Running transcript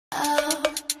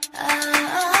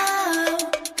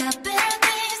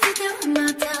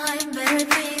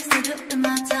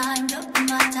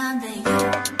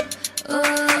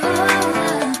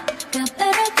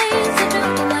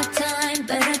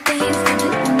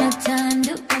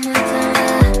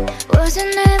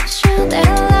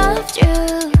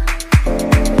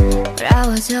I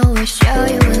was always sure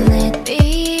you would let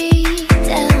me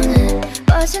down,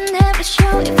 but you never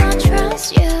show if I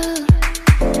trust you.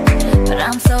 But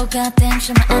I'm so goddamn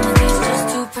sure my energy's just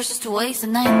too precious to waste.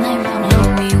 And I wanna know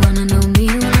me, wanna know me,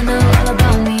 wanna know all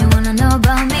about me, wanna know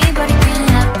about me, but you can't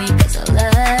have me 'cause I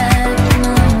let you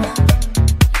know.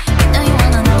 You know you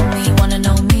wanna know me, wanna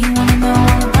know me, wanna know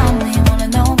all about me, wanna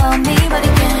know about me, but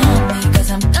you can't have me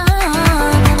 'cause I'm gone.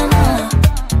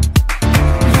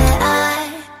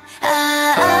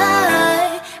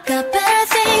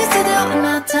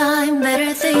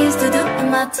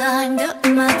 Time,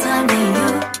 doing my time to you.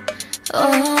 I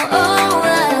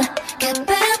got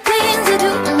better things to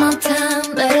do in my time,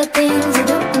 better things to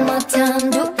do in my time,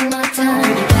 doing my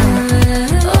time.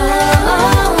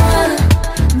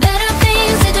 Better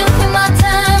things to do in my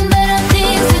time, better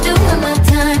things to do in my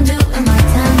time, doing my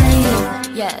time to you.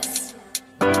 Yes.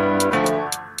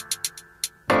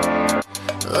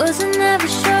 Wasn't ever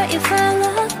sure if I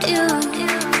loved you,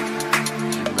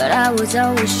 but I was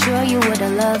always sure you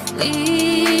would've loved me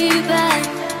back.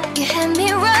 You had me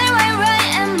right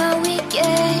in my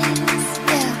weekends,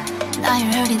 yeah. Now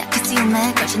you're hurting, I can see you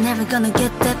mad, but you're never gonna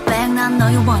get that back. Now I know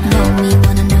you wanna know me,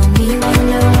 wanna know me, wanna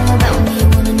know all about me,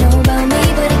 wanna know about me,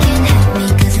 but it can't have me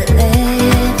 'cause it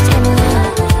left you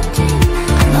alone.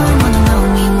 I know you wanna know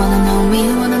me, wanna know me,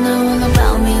 wanna know all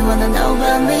about me, wanna know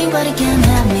about me, but it can't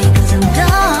have me 'cause I'm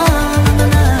gone.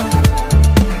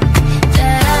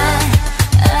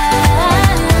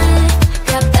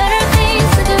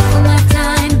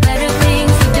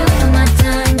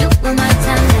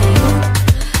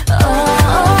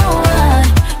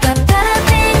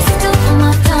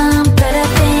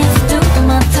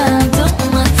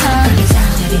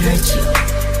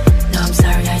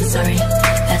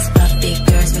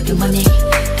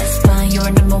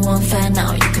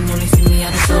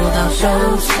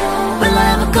 Will I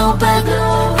ever go back?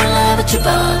 Will I ever trip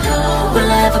up?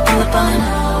 Will I ever pull up on?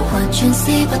 Watch and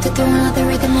see, but they're throwing out the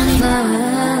rhythm money.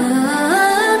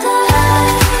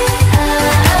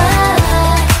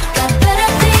 Got better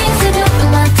things to do with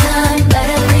my time,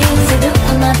 better things to do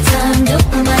with my time, do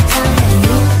with my time than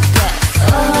you.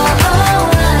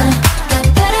 Got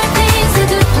better things to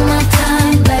do with my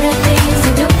time, better things to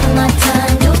do with my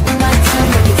time, do with my time,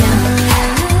 break it down.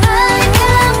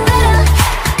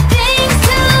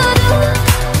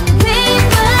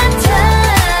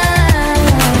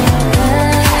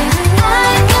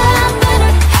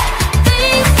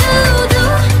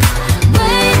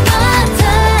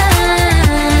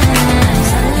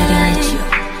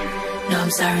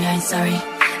 Sorry,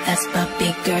 aespa,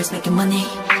 big girls making money.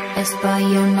 aespa,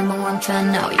 your #1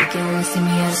 fan now. You can only see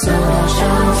me at sold-out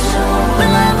shows.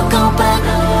 Will I ever go back?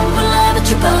 Will I ever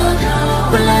trip up?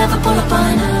 Will I ever pull up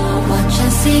on? Watch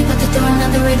and see, but they're throwing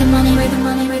out the rhythm money, rhythm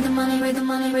money, rhythm money, rhythm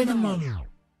money, rhythm money.